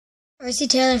RC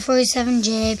Taylor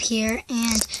 47J up here,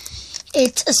 and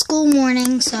it's a school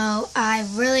morning, so I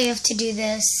really have to do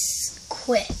this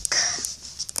quick.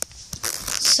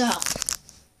 So,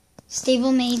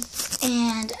 stablemates,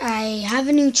 and I have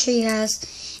a new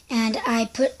treehouse, and I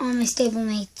put all my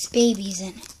stablemates' babies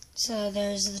in it. So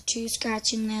there's the two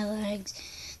scratching their legs,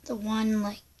 the one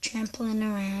like trampling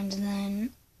around, and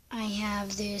then I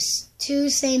have these two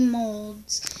same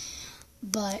molds,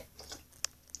 but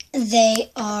they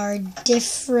are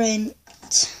different.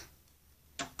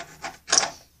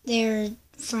 They're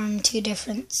from two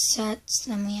different sets.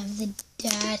 Then we have the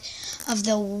dad of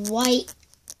the white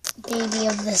baby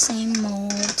of the same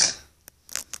mold.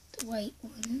 The white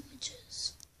one, which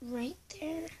is right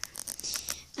there.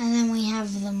 And then we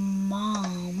have the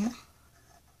mom,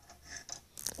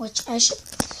 which I should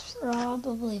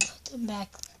probably put them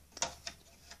back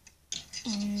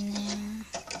in there.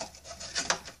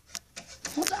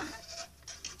 Hold on.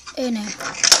 Oh no.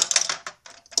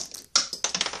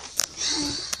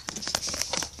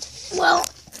 Well,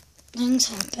 things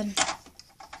happen.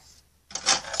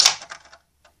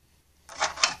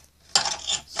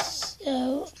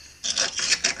 So,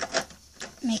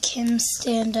 make him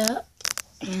stand up,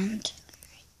 and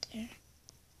right there.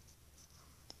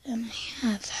 Then I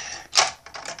have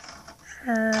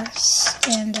her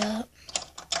stand up.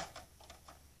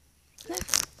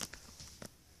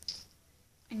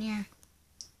 And yeah.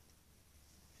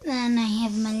 Then I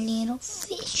have my little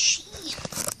fishy.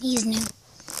 He's new.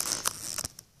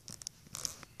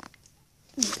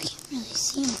 You can't really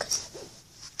see him because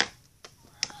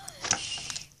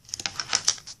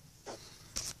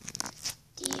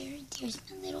there's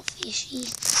my little fishy.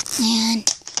 And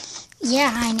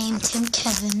yeah, I named him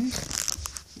Kevin.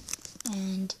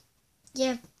 And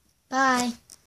yeah.